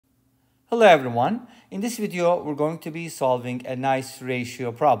Hello everyone. In this video, we're going to be solving a nice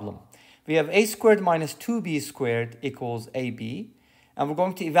ratio problem. We have a squared minus 2b squared equals ab, and we're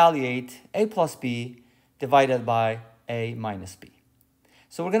going to evaluate a plus b divided by a minus b.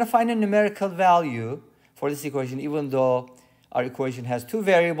 So we're going to find a numerical value for this equation, even though our equation has two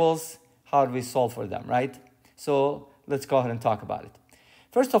variables. How do we solve for them, right? So let's go ahead and talk about it.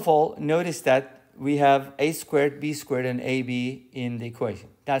 First of all, notice that we have a squared, b squared, and ab in the equation.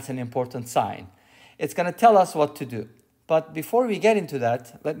 That's an important sign. It's going to tell us what to do. But before we get into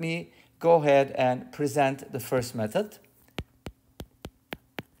that, let me go ahead and present the first method.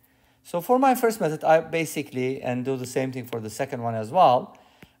 So for my first method, I basically, and do the same thing for the second one as well,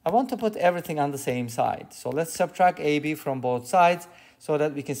 I want to put everything on the same side. So let's subtract ab from both sides so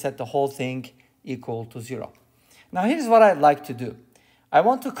that we can set the whole thing equal to 0. Now here's what I'd like to do. I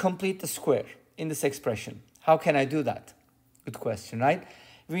want to complete the square in this expression. How can I do that? Good question, right?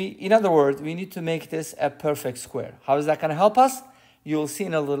 In other words, we need to make this a perfect square. How is that going to help us? You'll see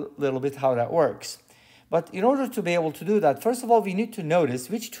in a little bit how that works. But in order to be able to do that, first of all, we need to notice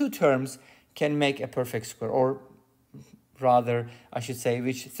which two terms can make a perfect square, or rather, I should say,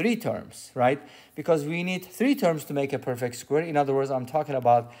 which three terms, right? Because we need three terms to make a perfect square. In other words, I'm talking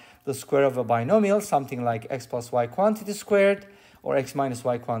about the square of a binomial, something like x plus y quantity squared, or x minus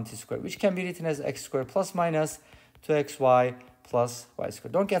y quantity squared, which can be written as x squared plus minus 2xy plus y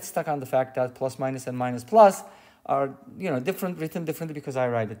squared. Don't get stuck on the fact that plus minus and minus plus are written differently because I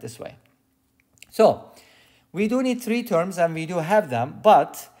write it this way. So we do need three terms, and we do have them,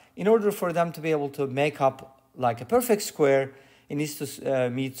 but in order for them to be able to make up like a perfect square, it needs to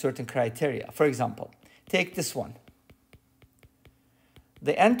meet certain criteria. For example, take this one.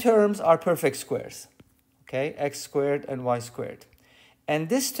 The n terms are perfect squares, okay, x squared and y squared. And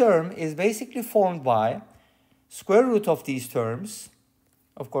this term is basically formed by square root of these terms.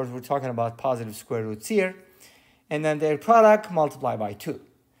 Of course, we're talking about positive square roots here. And then their product multiplied by 2.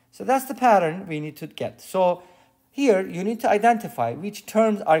 So that's the pattern we need to get. So here, you need to identify which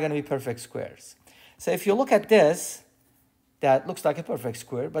terms are going to be perfect squares. So if you look at this, that looks like a perfect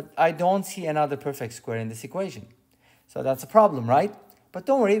square, but I don't see another perfect square in this equation. So that's a problem, right? But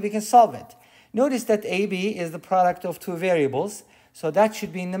don't worry, we can solve it. Notice that AB is the product of two variables, so that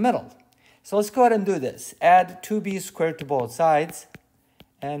should be in the middle. So let's go ahead and do this. Add 2b squared to both sides,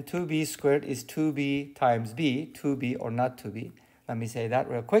 and 2b squared is 2b times b, 2b or not 2b. Let me say that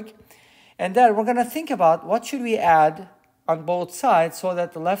real quick. And then we're going to think about what should we add on both sides so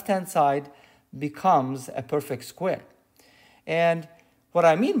that the left-hand side becomes a perfect square. And what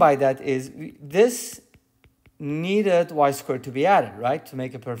I mean by that is this needed y squared to be added, right, to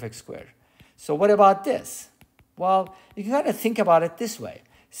make a perfect square. So what about this? Well, you can kind of think about it this way.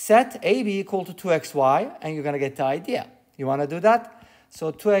 Set AB equal to 2xy, and you're going to get the idea. You want to do that?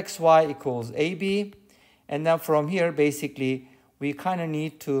 So 2xy equals AB. And then from here, basically, we kind of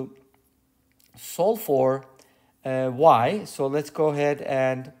need to solve for y. So let's go ahead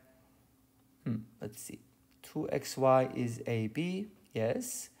and, let's see. 2xy is AB,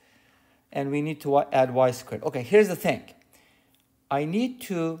 yes. And we need to add y squared. Okay, here's the thing. I need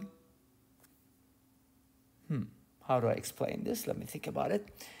to, how do I explain this? Let me think about it.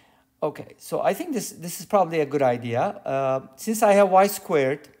 Okay, so I think this is probably a good idea. Since I have y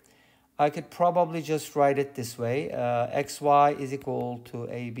squared, I could probably just write it this way. Xy is equal to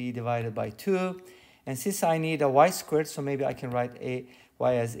AB divided by 2. And since I need a y squared, so maybe I can write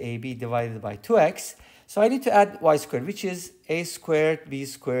y as AB divided by 2x. So I need to add y squared, which is a squared b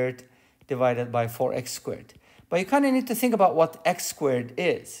squared divided by 4x squared. But you kind of need to think about what x squared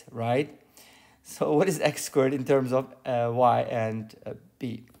is, right? So what is x squared in terms of y and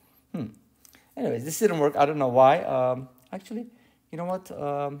b? Anyways, this didn't work. I don't know why. Actually, you know what?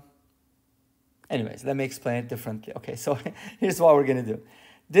 Anyways, let me explain it differently. Okay, so here's what we're going to do.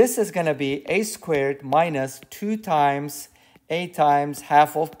 This is going to be a squared minus 2 times a times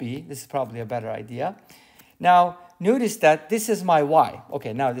half of b. This is probably a better idea. Now, notice that this is my y.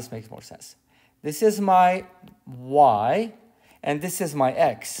 Okay, now this makes more sense. This is my y, and this is my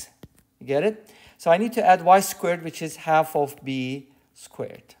x. You get it? So I need to add y squared, which is half of b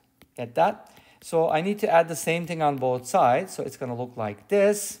squared. Get that? So I need to add the same thing on both sides. So it's going to look like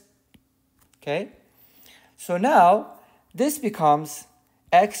this. Okay? So now this becomes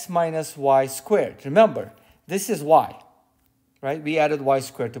x minus y squared. Remember, this is y, right? We added y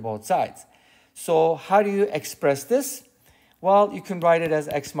squared to both sides. So how do you express this? Well, you can write it as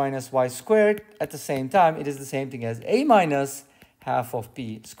x minus y squared. At the same time, it is the same thing as a minus half of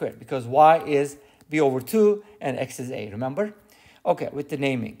b squared, because y is b over 2 and x is a, remember? Okay, with the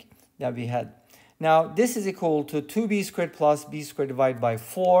naming that we had. Now, this is equal to 2b squared plus b squared divided by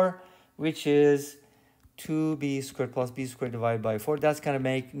 4 which is 2b squared plus b squared divided by 4. That's going to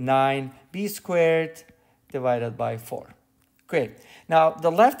make 9b squared divided by 4. Great. Now, the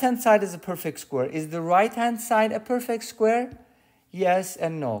left-hand side is a perfect square. Is the right-hand side a perfect square? Yes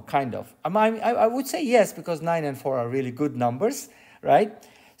and no, kind of. I would say yes, because 9 and 4 are really good numbers, right?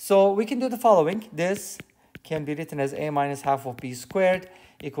 So we can do the following. This can be written as a minus half of b squared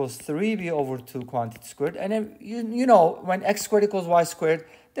equals 3b over 2 quantity squared. And then you know, when x squared equals y squared,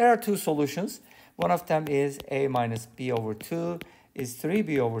 there are two solutions. One of them is a minus b over 2 is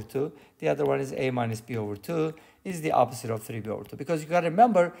 3b over 2. The other one is a minus b over 2 is the opposite of 3b over 2. Because you got to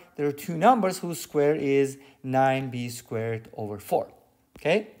remember, there are two numbers whose square is 9b squared over 4.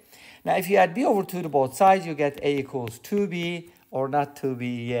 Okay? Now, if you add b over 2 to both sides, you get a equals 2b or not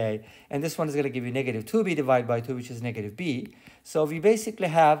 2b, yay. And this one is going to give you negative 2b divided by 2, which is negative b. So we basically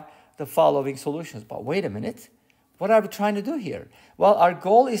have the following solutions. But wait a minute. What are we trying to do here? Well, our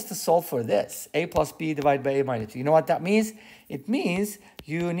goal is to solve for this. A plus b divided by a minus 2. You know what that means? It means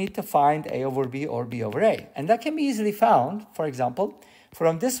you need to find a over b or b over a. And that can be easily found. For example,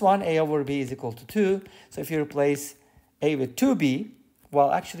 from this one, a over b is equal to 2. So if you replace a with 2b,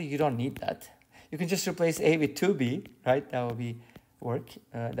 well, actually, you don't need that. You can just replace a with 2b, right? That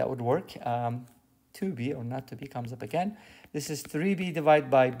would work. 2b or not 2b comes up again. This is 3b divided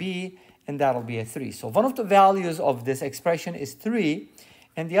by b, and that'll be a 3. So one of the values of this expression is 3,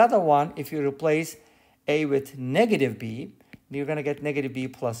 and the other one, if you replace a with negative b, you're going to get negative b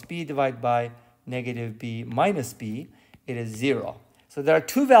plus b divided by negative b minus b. It is 0. So there are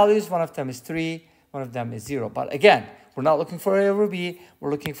two values. One of them is 3. One of them is 0. But again, we're not looking for a over b.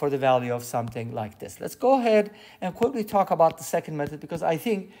 We're looking for the value of something like this. Let's go ahead and quickly talk about the second method, because I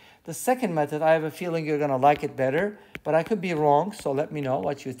think the second method, I have a feeling you're going to like it better, but I could be wrong. So let me know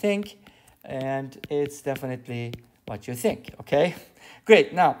what you think. And it's definitely what you think, okay?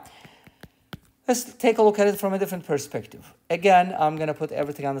 Great. Now, let's take a look at it from a different perspective. Again, I'm going to put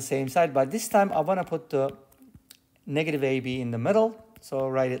everything on the same side, but this time I want to put the negative ab in the middle. So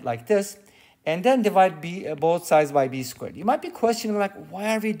write it like this. And then divide both sides by b squared. You might be questioning, like,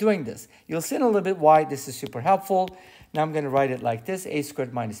 why are we doing this? You'll see in a little bit why this is super helpful. Now I'm going to write it like this. A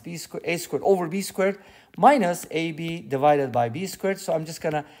squared minus b squared, a squared over b squared minus ab divided by b squared. So I'm just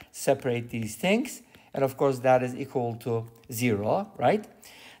going to separate these things. And of course, that is equal to 0, right?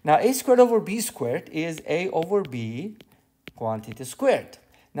 Now, a squared over b squared is a over b quantity squared.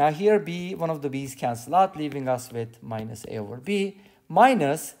 Now here, one of the b's cancel out, leaving us with minus a over b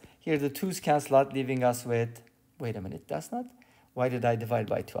minus, here the 2's cancel out, leaving us with, wait a minute, that's not, why did I divide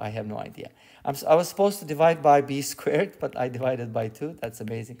by 2? I have no idea. I was supposed to divide by b squared, but I divided by 2. That's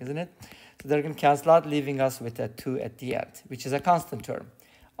amazing, isn't it? So they're going to cancel out, leaving us with a 2 at the end, which is a constant term.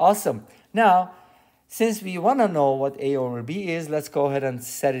 Awesome. Now, since we want to know what a over b is, let's go ahead and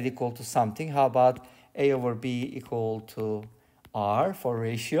set it equal to something. How about a over b equal to r for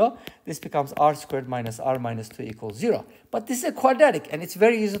ratio? This becomes r squared minus r minus 2 equals 0. But this is a quadratic, and it's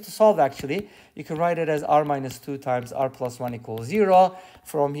very easy to solve, actually. You can write it as r minus 2 times r plus 1 equals 0.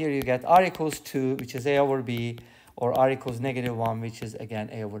 From here, you get r equals 2, which is a over b, or r equals negative 1, which is, again,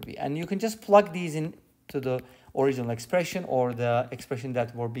 a over b. And you can just plug these into the original expression, or the expression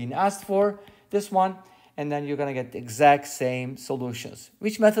that we're being asked for, this one, and then you're going to get the exact same solutions.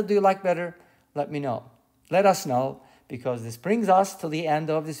 Which method do you like better? Let me know. Let us know, because this brings us to the end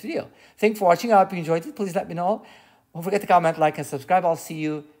of this video. Thanks for watching. I hope you enjoyed it. Please let me know. Don't forget to comment, like, and subscribe. I'll see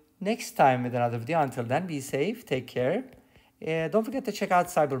you next time with another video. Until then, be safe. Take care. Don't forget to check out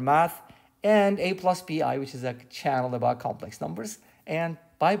SyberMath and aplusbi, which is a channel about complex numbers. And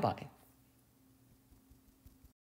bye-bye.